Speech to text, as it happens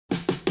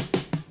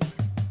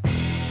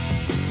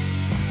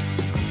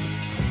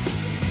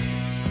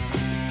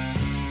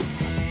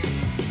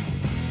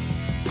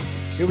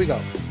Here we go.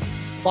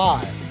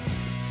 5,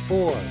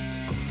 4,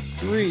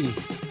 3,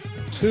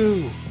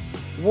 2,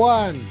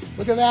 1.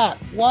 Look at that.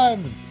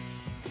 1.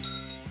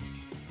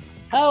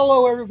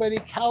 Hello, everybody.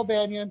 Cal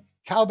Banyan.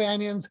 Cal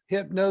Banyan's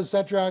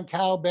Hypnosis on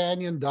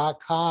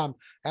calbanyan.com.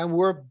 And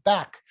we're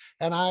back.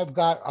 And I've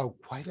got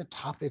quite a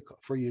topic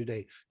for you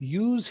today.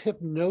 Use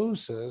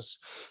hypnosis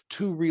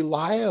to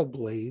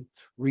reliably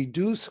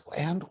reduce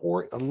and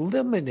or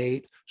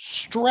eliminate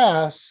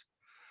stress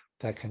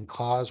that can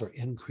cause or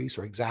increase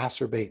or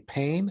exacerbate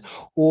pain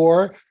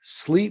or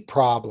sleep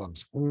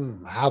problems.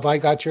 Have I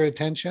got your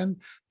attention?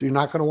 You're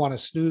not going to want to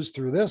snooze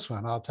through this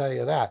one, I'll tell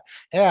you that.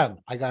 And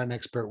I got an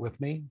expert with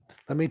me.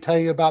 Let me tell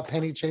you about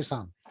Penny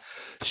Chason.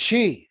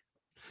 She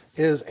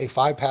is a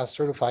 5-path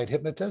certified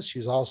hypnotist.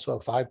 She's also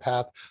a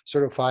 5-path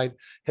certified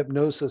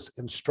hypnosis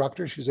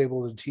instructor. She's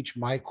able to teach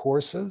my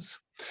courses.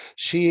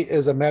 She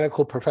is a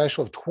medical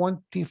professional of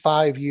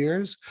 25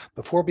 years.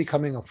 Before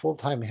becoming a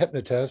full-time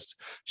hypnotist,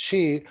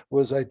 she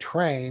was a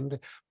trained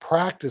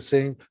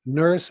practicing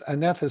nurse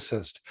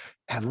anesthetist.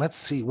 And let's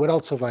see, what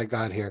else have I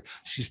got here?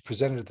 She's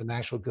presented at the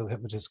National Guild of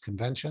Hypnotists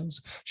conventions.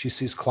 She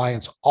sees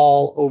clients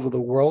all over the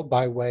world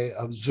by way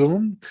of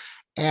Zoom.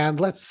 And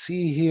let's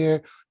see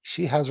here,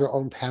 she has her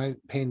own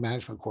pain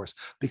management course.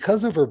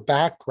 Because of her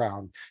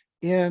background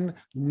in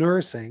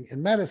nursing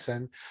and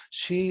medicine,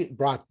 she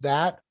brought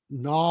that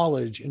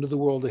knowledge into the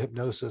world of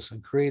hypnosis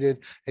and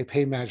created a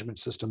pain management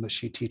system that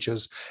she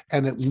teaches,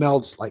 and it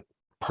melds like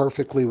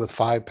perfectly with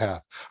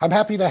 5-path. I'm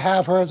happy to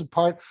have her as a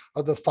part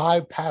of the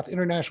 5-path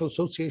International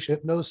Association of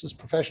Hypnosis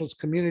Professionals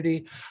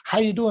community. How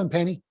you doing,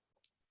 Penny?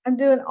 I'm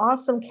doing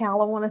awesome,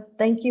 Cal. I want to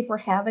thank you for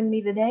having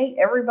me today,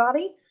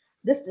 everybody.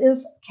 This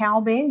is Cal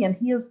Banyan.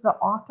 He is the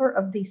author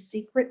of The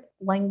Secret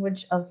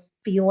Language of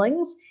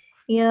Feelings,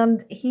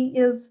 and he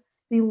is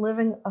the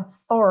living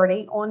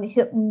authority on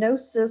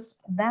hypnosis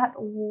that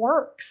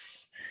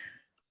works.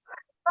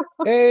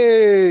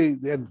 Hey,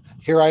 and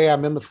here I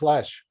am in the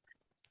flesh.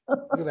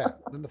 Look at that,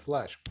 in the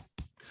flesh.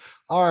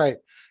 All right.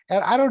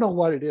 And I don't know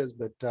what it is,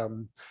 but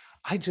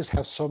I just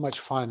have so much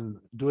fun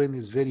doing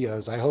these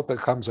videos. I hope it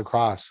comes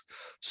across.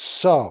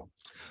 So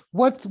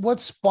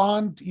what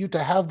spawned you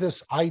to have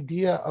this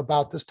idea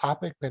about this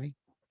topic, Penny?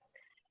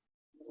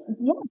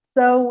 Yeah,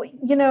 so,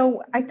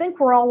 I think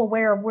we're all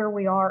aware of where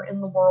we are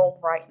in the world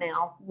right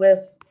now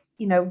with,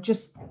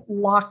 just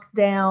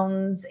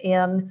lockdowns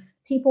and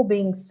people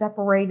being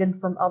separated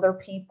from other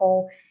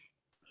people.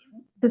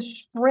 The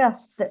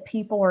stress that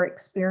people are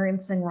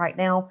experiencing right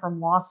now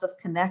from loss of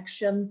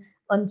connection,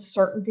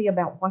 uncertainty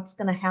about what's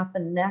going to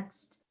happen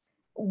next,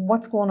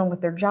 what's going on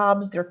with their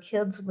jobs, their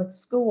kids with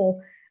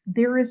school,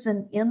 there is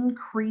an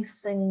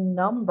increasing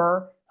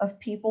number of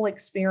people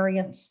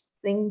experiencing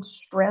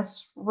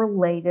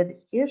stress-related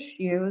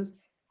issues,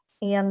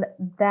 and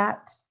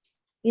that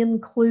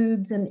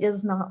includes and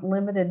is not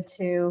limited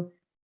to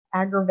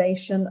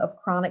aggravation of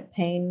chronic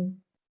pain,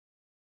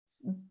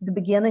 the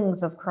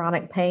beginnings of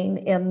chronic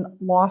pain, and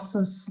loss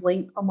of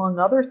sleep, among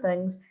other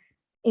things.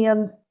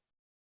 And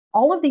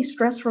all of these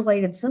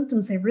stress-related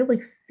symptoms, they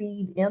really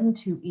feed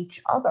into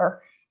each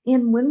other.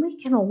 And when we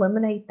can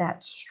eliminate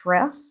that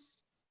stress,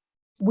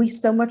 we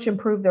so much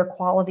improve their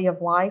quality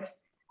of life.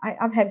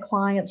 I've had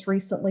clients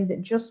recently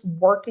that just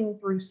working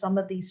through some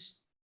of these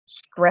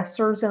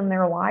stressors in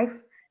their life,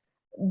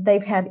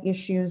 they've had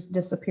issues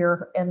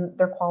disappear and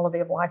their quality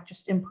of life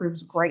just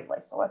improves greatly.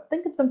 So I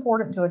think it's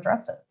important to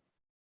address it.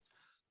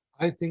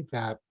 I think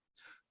that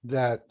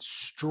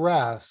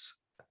stress,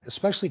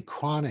 especially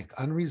chronic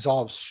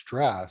unresolved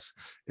stress,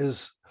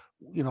 is,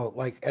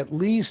 like at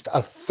least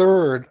a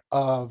third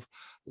of.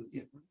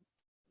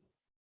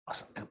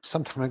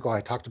 Some time ago,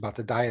 I talked about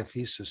the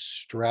diathesis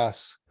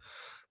stress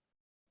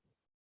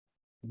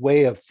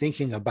way of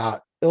thinking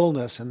about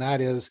illness, and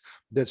that is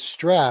that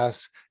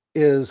stress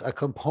is a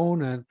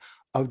component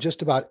of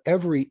just about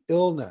every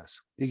illness.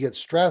 You get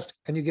stressed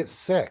and you get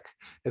sick.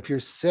 If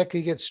you're sick,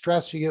 you get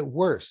stressed, you get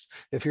worse.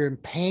 If you're in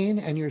pain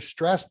and you're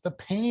stressed, the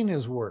pain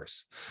is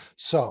worse.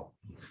 So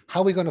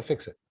how are we going to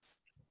fix it?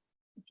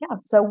 Yeah,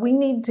 so we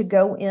need to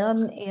go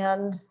in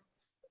and,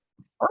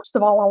 first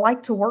of all, I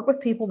like to work with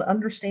people to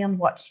understand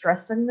what's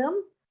stressing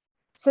them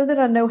so that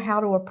I know how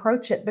to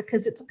approach it,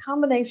 because it's a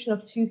combination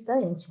of two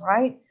things,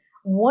 right?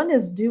 One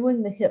is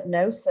doing the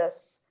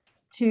hypnosis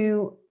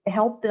to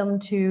help them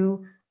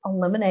to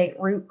eliminate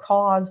root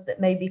cause that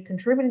may be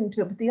contributing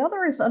to it, but the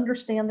other is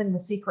understanding the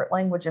secret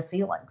language of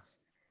feelings.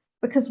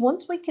 Because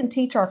once we can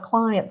teach our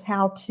clients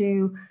how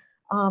to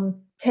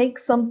take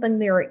something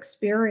they're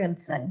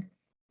experiencing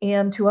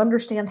and to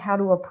understand how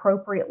to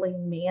appropriately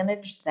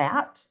manage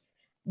that,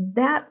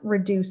 that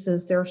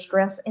reduces their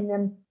stress. And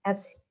then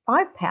as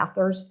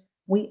 5-pathers,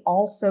 we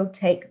also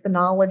take the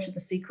knowledge of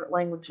the secret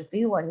language of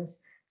feelings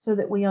so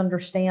that we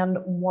understand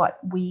what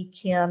we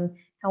can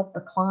help the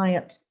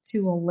client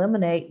to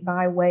eliminate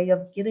by way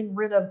of getting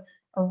rid of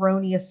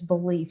erroneous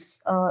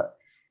beliefs,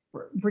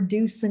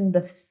 reducing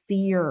the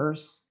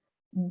fears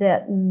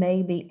that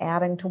may be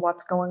adding to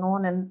what's going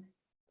on. And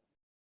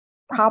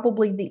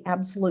probably the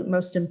absolute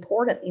most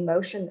important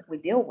emotion that we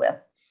deal with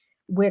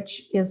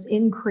which is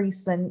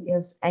increasing,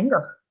 is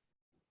anger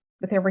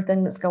with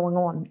everything that's going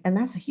on. And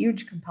that's a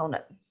huge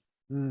component.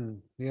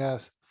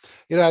 Yes.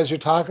 As you're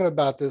talking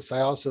about this,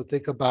 I also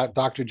think about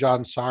Dr.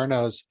 John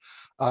Sarno's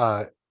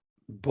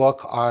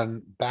book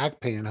on back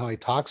pain and how he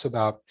talks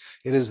about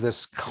it is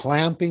this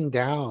clamping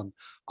down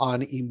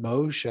on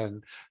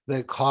emotion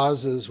that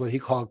causes what he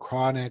called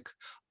chronic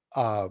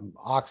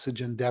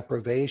oxygen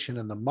deprivation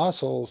in the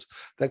muscles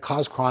that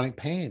cause chronic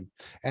pain.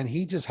 And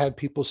he just had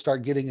people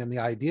start getting in the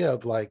idea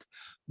of like,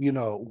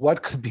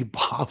 what could be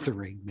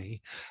bothering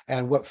me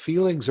and what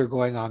feelings are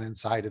going on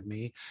inside of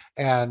me.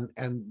 And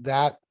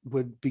that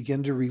would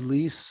begin to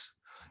release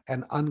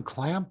and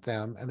unclamp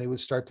them, and they would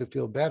start to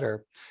feel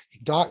better.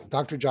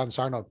 Dr. John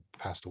Sarno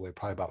passed away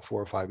probably about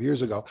 4 or 5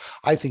 years ago.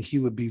 I think he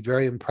would be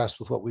very impressed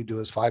with what we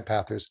do as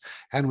Five-Pathers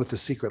and with the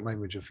secret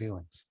language of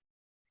feelings.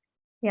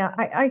 Yeah,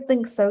 I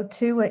think so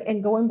too.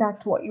 And going back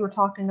to what you were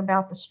talking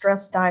about, the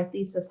stress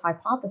diathesis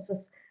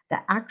hypothesis, the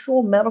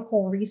actual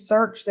medical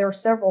research, there are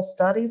several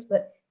studies,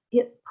 but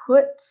it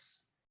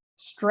puts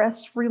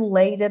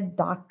stress-related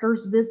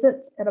doctor's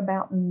visits at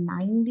about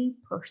 90%.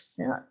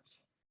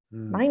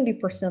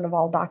 90% of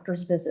all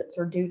doctor's visits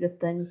are due to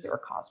things that are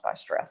caused by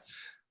stress.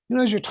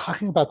 As you're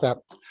talking about that,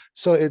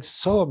 so it's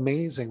so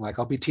amazing. Like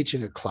I'll be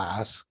teaching a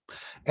class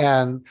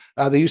and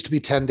they used to be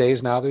 10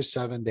 days. Now there's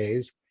 7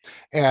 days.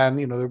 And,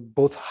 they're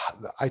both,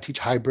 I teach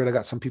hybrid. I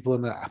got some people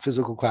in the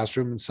physical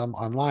classroom and some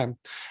online.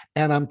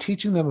 And I'm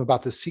teaching them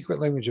about the secret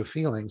language of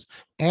feelings.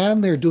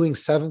 And they're doing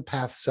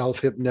 7-path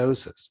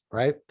self-hypnosis,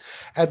 right?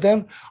 And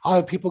then I'll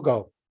have people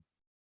go,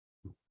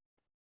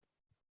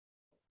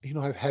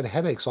 I've had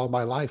headaches all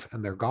my life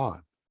and they're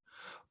gone.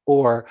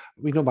 Or,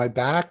 my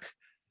back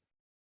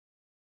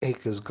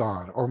ache is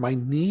gone, or my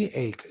knee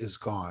ache is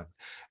gone.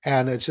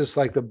 And it's just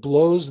like that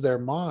blows their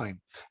mind.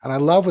 And I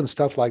love when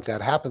stuff like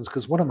that happens,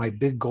 because one of my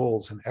big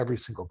goals in every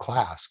single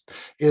class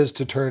is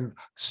to turn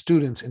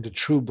students into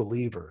true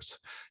believers.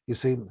 You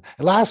see,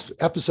 last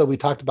episode, we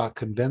talked about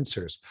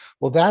convincers.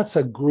 Well, that's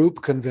a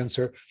group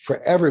convincer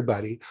for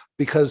everybody,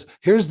 because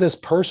here's this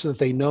person that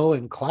they know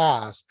in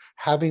class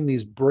having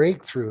these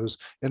breakthroughs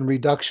in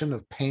reduction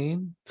of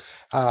pain,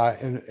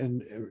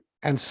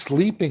 and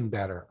sleeping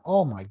better.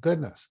 Oh my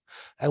goodness.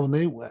 And when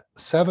they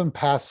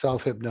 7-path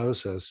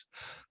self-hypnosis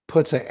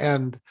puts an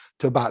end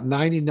to about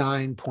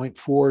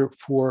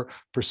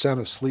 99.44%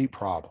 of sleep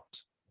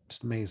problems.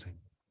 It's amazing.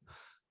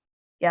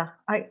 Yeah,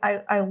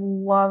 I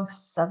love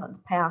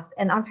 7th path.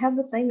 And I've had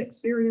the same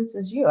experience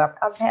as you.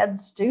 I've had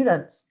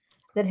students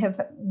that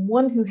have,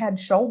 one who had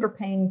shoulder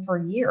pain for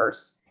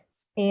years,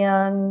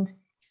 and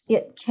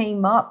it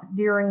came up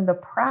during the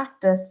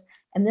practice.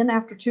 And then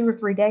after 2 or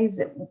 3 days,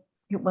 it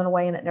went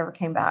away and it never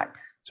came back.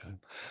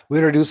 We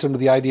introduce them to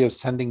the idea of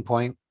sending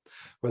point,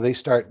 where they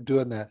start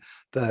doing the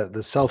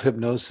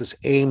self-hypnosis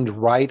aimed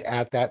right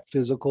at that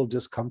physical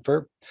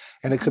discomfort.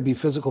 And it could be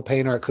physical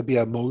pain, or it could be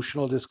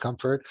emotional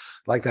discomfort,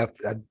 like that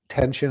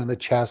tension in the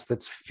chest,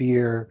 that's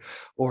fear,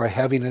 or a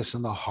heaviness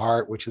in the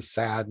heart, which is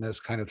sadness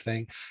kind of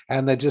thing.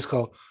 And they just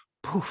go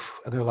poof,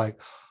 and they're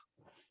like,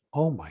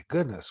 oh my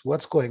goodness,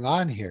 what's going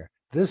on here?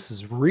 This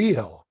is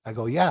real. I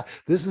go, yeah,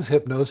 this is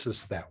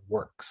hypnosis that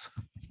works.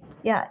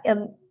 Yeah,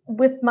 and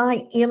with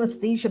my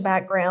anesthesia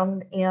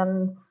background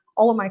and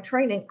all of my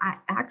training, I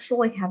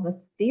actually have a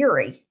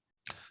theory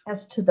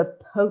as to the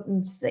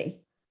potency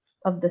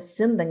of the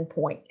sending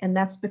point. And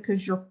that's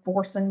because you're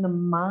forcing the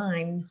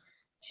mind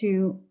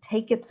to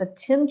take its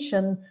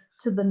attention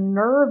to the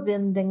nerve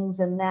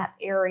endings in that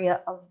area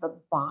of the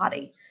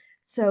body.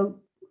 So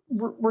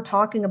we're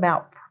talking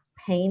about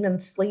pain and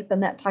sleep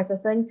and that type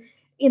of thing.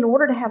 In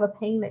order to have a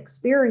pain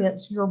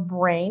experience, your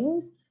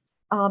brain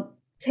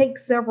take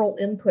several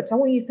inputs. I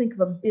want you to think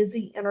of a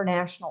busy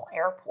international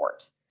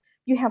airport.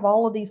 You have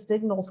all of these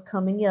signals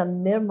coming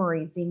in,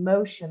 memories,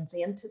 emotions,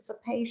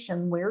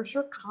 anticipation. Where's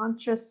your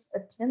conscious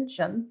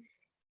attention?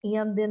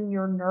 And then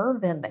your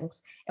nerve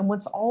endings. And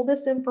once all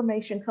this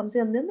information comes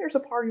in, then there's a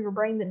part of your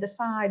brain that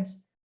decides,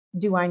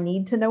 do I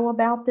need to know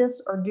about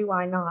this or do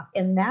I not?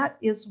 And that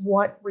is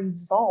what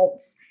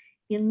results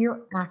in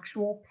your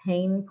actual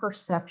pain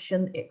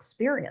perception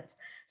experience.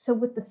 So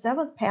with the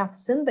 7th path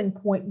sending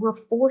point, we're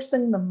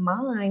forcing the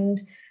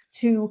mind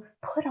to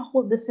put all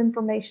of this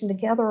information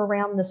together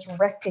around this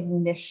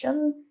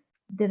recognition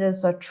that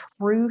is a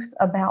truth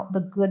about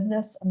the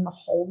goodness and the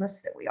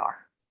wholeness that we are.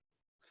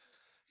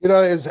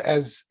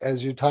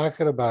 As you're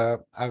talking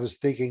about, I was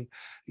thinking,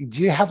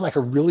 do you have like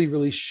a really,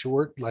 really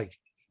short, like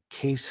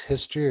case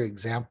history or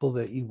example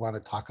that you want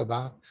to talk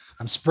about?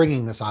 I'm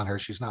springing this on her.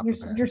 She's not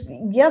prepared.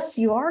 Yes,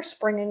 you are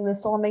springing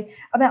this on me.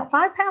 About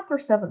 5-path or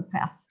 7th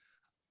path,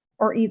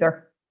 or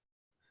either.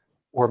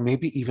 Or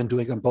maybe even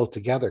doing them both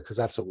together, because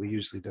that's what we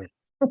usually do.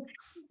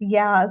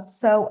 Yeah,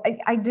 so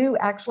I do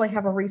actually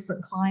have a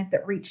recent client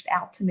that reached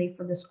out to me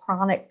for this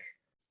chronic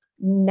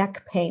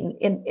neck pain.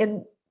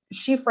 And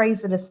she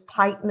phrased it as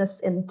tightness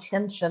and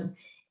tension.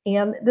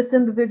 And this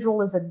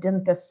individual is a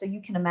dentist, so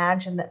you can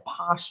imagine that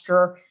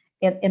posture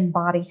and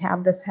body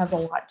habits has a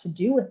lot to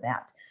do with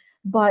that.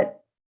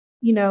 But,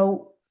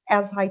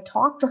 as I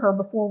talked to her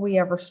before we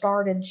ever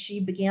started, she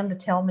began to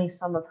tell me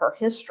some of her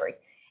history.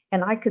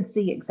 And I could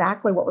see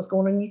exactly what was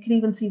going on. You could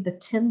even see the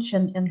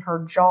tension in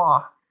her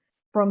jaw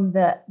from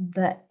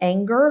the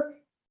anger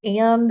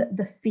and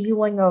the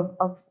feeling of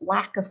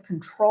lack of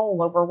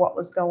control over what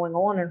was going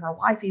on in her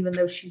life, even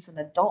though she's an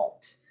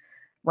adult,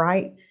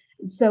 right?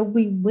 So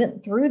we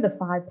went through the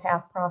 5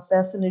 path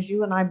process. And as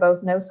you and I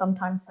both know,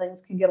 sometimes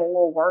things can get a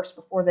little worse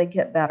before they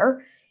get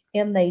better.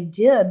 And they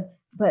did.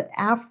 But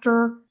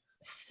after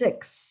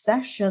 6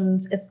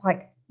 sessions, it's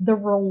like the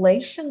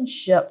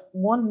relationship,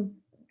 one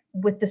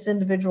with this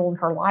individual in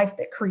her life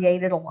that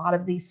created a lot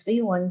of these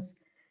feelings,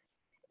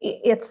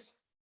 it's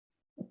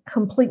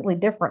completely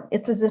different.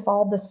 It's as if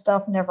all this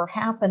stuff never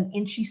happened.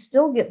 And she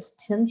still gets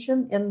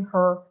tension in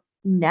her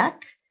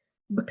neck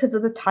because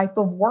of the type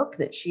of work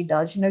that she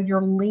does. You know,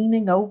 you're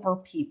leaning over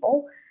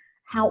people.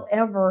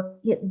 However,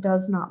 it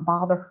does not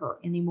bother her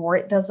anymore.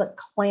 It doesn't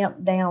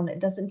clamp down. It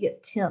doesn't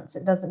get tense.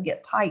 It doesn't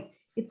get tight.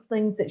 It's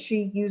things that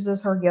she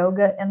uses her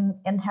yoga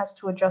and has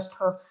to adjust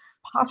her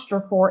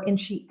posture for. And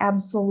she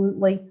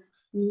absolutely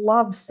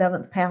loves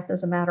seventh path.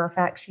 As a matter of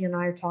fact, she and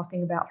I are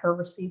talking about her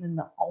receiving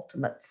the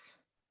ultimates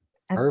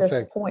at this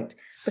Perfect. point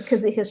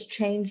because it has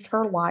changed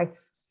her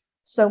life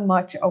so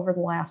much over the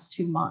last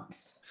 2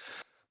 months.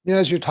 You know,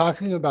 as you're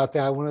talking about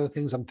that, one of the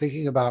things I'm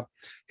thinking about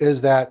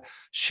is that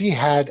she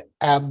had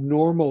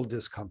abnormal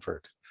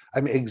discomfort.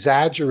 I mean,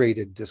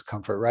 exaggerated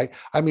discomfort, right?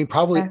 I mean,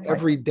 probably Exactly.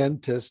 every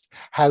dentist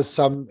has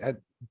some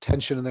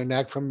tension in their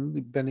neck from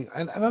bending,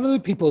 and other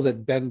people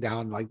that bend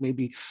down, like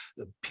maybe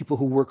people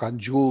who work on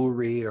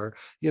jewelry or,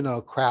 you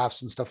know,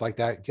 crafts and stuff like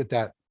that, get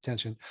that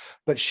tension.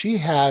 But she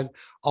had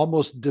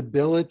almost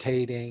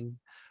debilitating,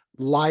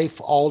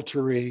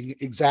 life-altering,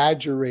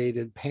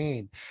 exaggerated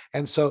pain.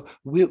 And so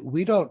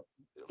we don't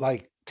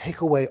like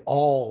take away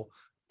all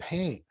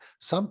pain.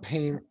 Some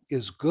pain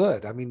is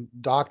good. I mean,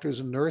 doctors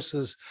and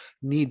nurses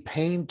need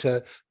pain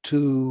to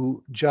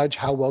judge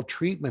how well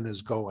treatment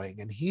is going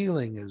and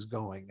healing is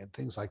going and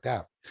things like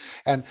that.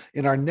 And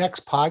in our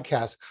next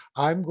podcast,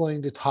 I'm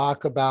going to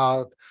talk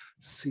about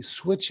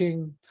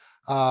switching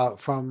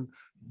from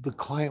the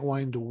client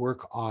wanting to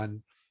work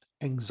on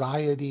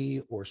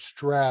anxiety or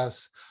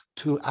stress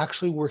to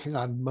actually working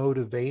on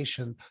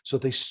motivation so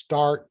they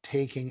start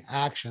taking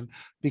action,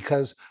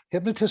 because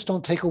hypnotists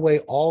don't take away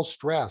all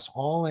stress,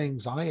 all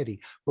anxiety.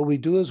 What we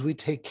do is we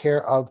take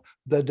care of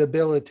the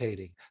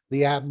debilitating,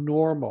 the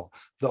abnormal,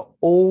 the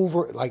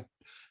over, like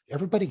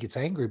everybody gets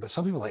angry, but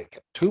some people like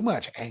too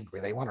much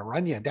angry. They want to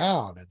run you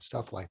down and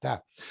stuff like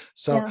that.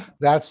 So Yeah.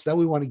 that's that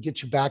we want to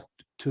get you back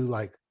to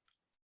like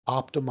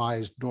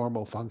optimized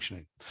normal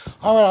functioning.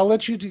 All right, I'll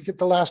let you get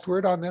the last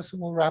word on this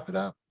and we'll wrap it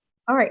up.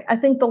 All right. I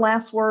think the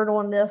last word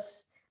on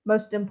this,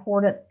 most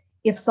important,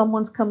 if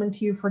someone's coming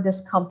to you for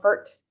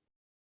discomfort,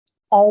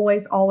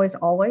 always, always,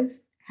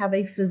 always have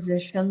a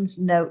physician's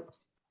note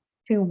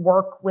to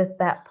work with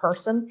that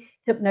person.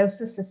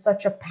 Hypnosis is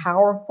such a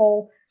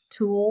powerful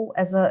tool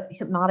as a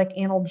hypnotic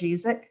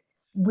analgesic.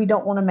 We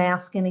don't want to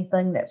mask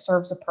anything that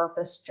serves a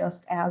purpose,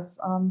 just as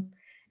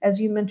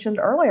you mentioned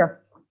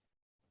earlier.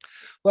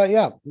 Well,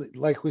 yeah,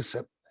 like we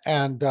said,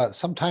 and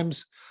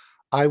sometimes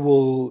I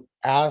will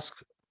ask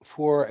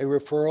for a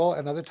referral,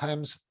 and other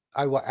times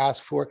I will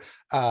ask for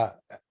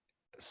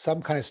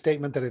some kind of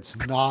statement that it's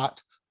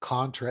not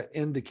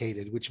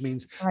contraindicated, which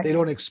means Right. they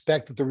don't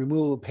expect that the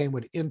removal of pain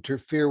would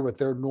interfere with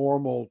their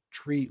normal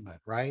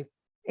treatment, right?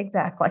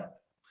 Exactly.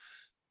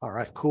 All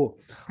right, cool.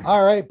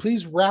 All right,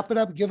 please wrap it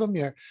up. Give them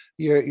your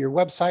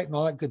website and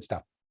all that good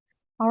stuff.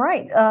 All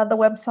right. The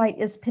website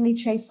is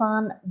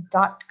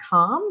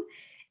pennychason.com.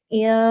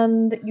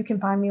 And you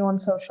can find me on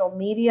social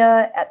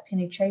media at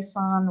Penny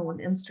Chason on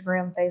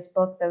Instagram,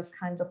 Facebook, those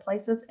kinds of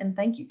places. And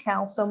thank you,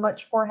 Cal, so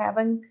much for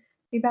having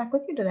me back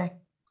with you today.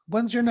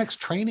 When's your next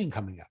training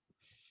coming up?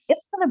 It's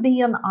going to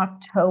be in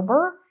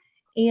October,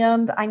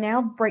 and I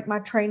now break my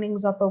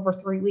trainings up over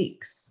 3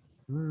 weeks.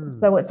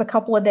 So it's a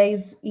couple of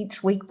days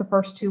each week, the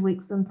first 2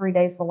 weeks, and 3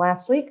 days the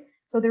last week.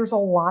 So there's a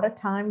lot of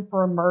time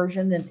for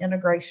immersion and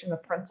integration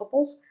of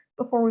principles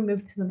before we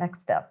move to the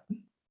next step.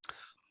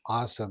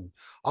 Awesome.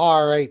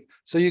 All right.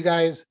 So you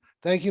guys,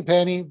 thank you,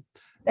 Penny.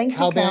 Thank you,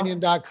 Cal.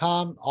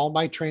 Calbanyan.com. All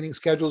my training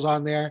schedules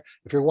on there.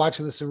 If you're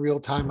watching this in real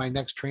time, my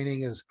next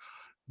training is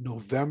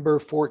November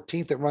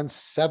 14th. It runs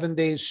 7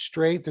 days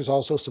straight. There's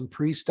also some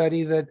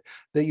pre-study that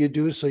you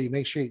do. So you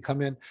make sure you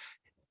come in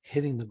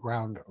hitting the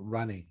ground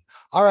running.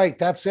 All right,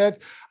 that's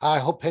it. I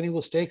hope Penny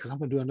will stay because I'm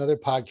going to do another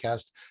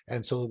podcast,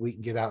 and so that we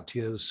can get out to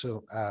you as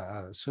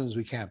soon as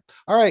we can.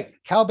 All right,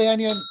 Cal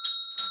Banyan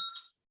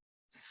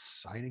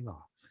signing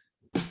off.